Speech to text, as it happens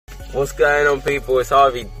What's going on, people? It's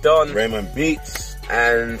Harvey Don. Raymond Beats.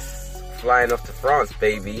 And flying off to France,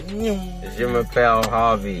 baby. Je m'appelle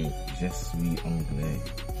Harvey. Je suis anglais.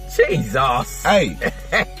 Jesus! Hey!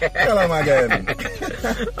 Tell him again.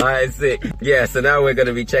 Alright, sick. Yeah, so now we're going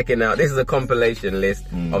to be checking out. This is a compilation list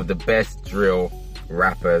of the best drill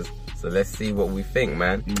rappers. So let's see what we think,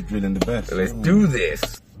 man. Who's drilling the best? So let's do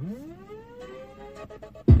this.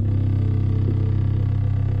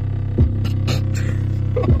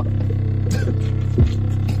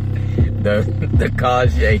 The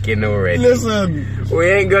car's shaking already. Listen, we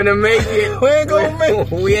ain't gonna make it. We ain't gonna make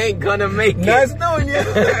it. We ain't gonna make it. Nice knowing you.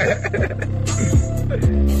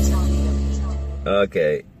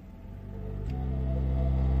 Okay.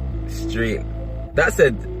 Street. That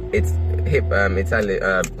said, it's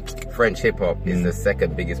Italian, French hip hop is the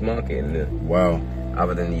second biggest market in the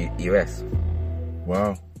other than the US.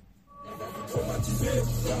 Wow.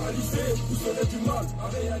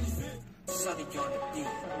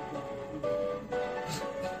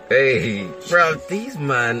 Hey, bro, these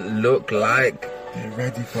man look like they're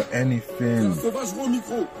ready for anything.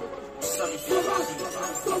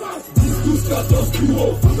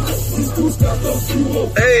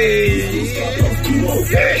 Hey,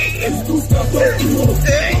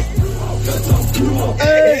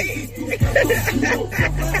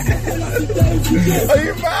 are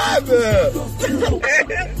you mad?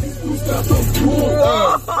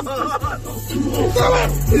 Wow.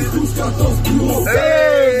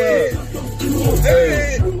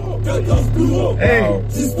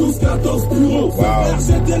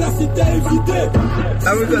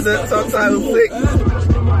 And we got the subtitle 6.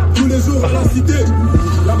 Tous les jours à la cité,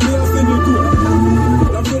 la meilleure c'est des tours.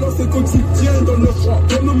 La violence est quotidienne dans le froid,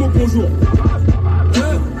 donne le mot bonjour.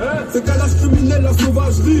 C'est Kaaris criminel, la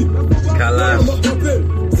sauvagerie. Kaaris.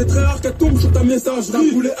 C'est très rare qu'elle tombe sur ta messagerie. La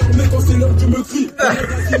poulet armée quand c'est l'heure tu me cries.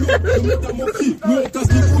 Je mets ta mon cri. Nous on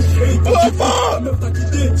casse les couches et il passe. La meuf t'a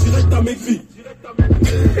quitté, direct t'as maigri.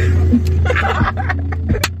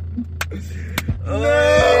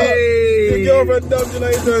 Hey! The girlfriend dumped you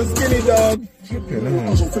like a skinny dog.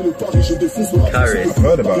 Kaaris. I've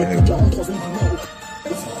heard about him.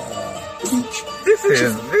 This is.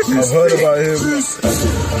 I've heard about him.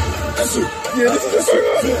 Yeah, this is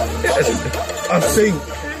I think.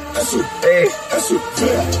 Hey.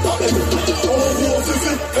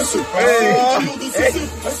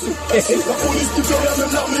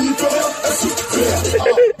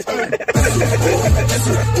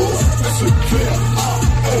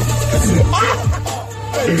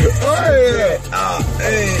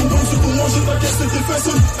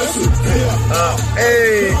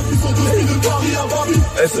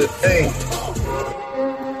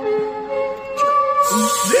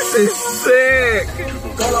 This is sick.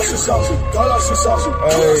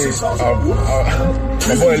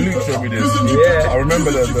 My boy Luke showed me this. Yeah. I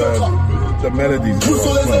remember the melodies. This is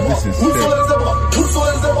sick.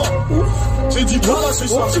 J'ai dit Kaaris c'est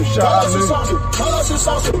chargé.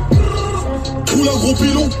 Roule un gros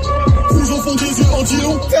pilon. Rouge au fond des yeux en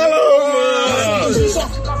dilon.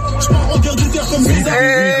 Je pars en guerre des terres comme This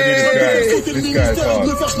guy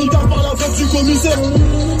me faire schnidard par la veuve du commissaire.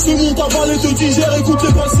 Ce monde avale et te digère. Écoute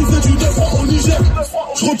les balles sifflées du 9 au Niger.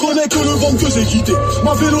 Je reconnais que le ventre que j'ai quitté,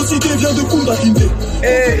 ma vélocité vient de Kunda Kinte.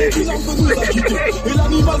 Une arme nous a quitté. Et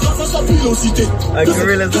l'animal grâce à sa vélocité. A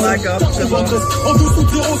gorilla's like up. En dessous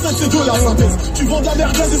de les recettes, c'est de la synthèse. Tu vends de la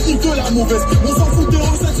merguez et c'est de la mauvaise. On s'en fout des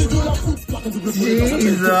recettes, c'est de la fout.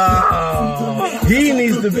 Jesus. He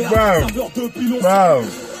needs the bro.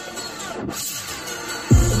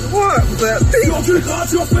 What the thing? Sur du gras,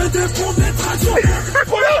 tu fais des pénétrations.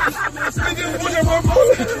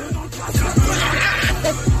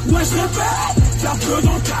 Ouais, je répète, y'a peu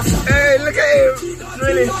dans le casse. Hey, look at him.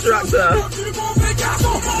 Drill instructor.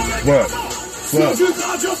 What? Sur du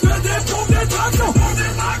gras, tu fais des pénétrations.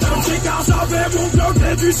 Comme j'ai car j'avais mon bloc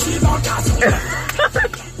et du shit dans le casse.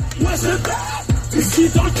 Ouais, je répète, du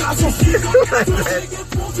shit dans le casse.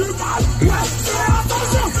 Du mal. Ouais, fais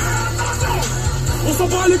attention. On s'en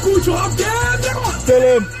bat les couilles, tu rap game, Tell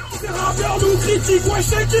him. ces rappeurs nous critiquent, ouais, je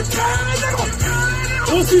sais qu'ils craignent,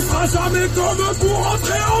 on s'y fera jamais comme pour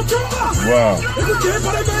rentrer en tour. Wow. Écoutez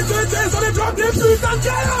par les BTT, sur les blocs des putains de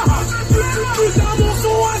guerre. Putain, mon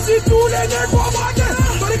son, ainsi tous les négros braqués.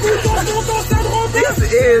 Dans les couilles, ton c'est drôle. This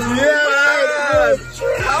is mad.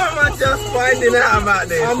 How am I just finding out about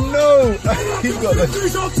this? I know. He's got the. Plus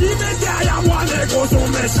gentil, mais derrière moi, négros sont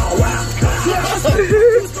méchants, ouais.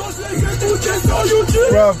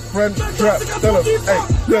 Bro, friend, trap, tell him. Hey,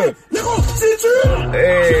 tell him. Négros, si tu.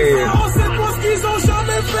 Hey. C'est quoi ce qu'ils ont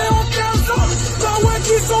jamais fait en 15 ans. Bah ouais,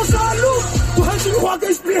 qu'ils sont jaloux. Ouais, tu crois que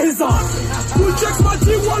je plaisante. Ou check m'a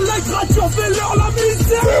dit, wallah, fais-leur la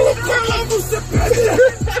misère. Vous c'est pété.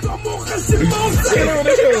 Dans mon reste, c'est pensé.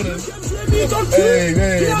 Hey.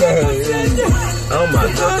 Oh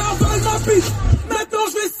my god. Maintenant,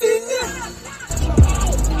 je vais signer.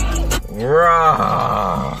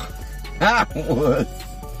 Rah. That was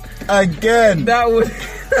again. That was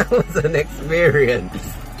an experience.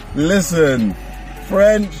 Listen,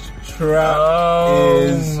 French trap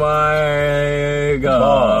is my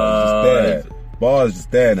god. Bars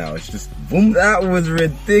just there now. It's just boom. That was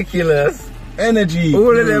ridiculous. Energy.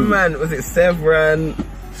 All of them, man. Was it S.E.V.R.A.N?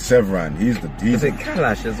 S.E.V.R.A.N. He's Was it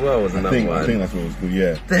Kaaris as well? Was another one? I think that's what was good.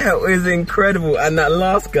 Yeah. That was incredible. And that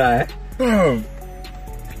last guy. Bro.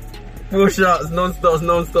 Push-ups,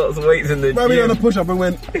 non-stops, weights in the Bro, we gym. on a push-up and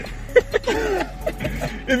went. If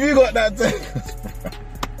you got that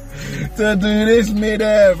to do this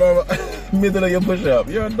mid-air, bro, middle of your push-up,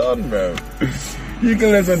 you're done, bro. You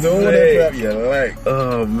can listen to all the crap you like.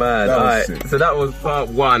 Oh man! That was Alright, sick. so that was part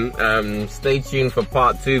 1. Stay tuned for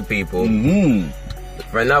part 2, people.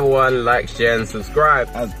 For another one, like, share, and subscribe.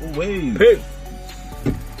 As always, Peace.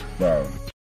 bro.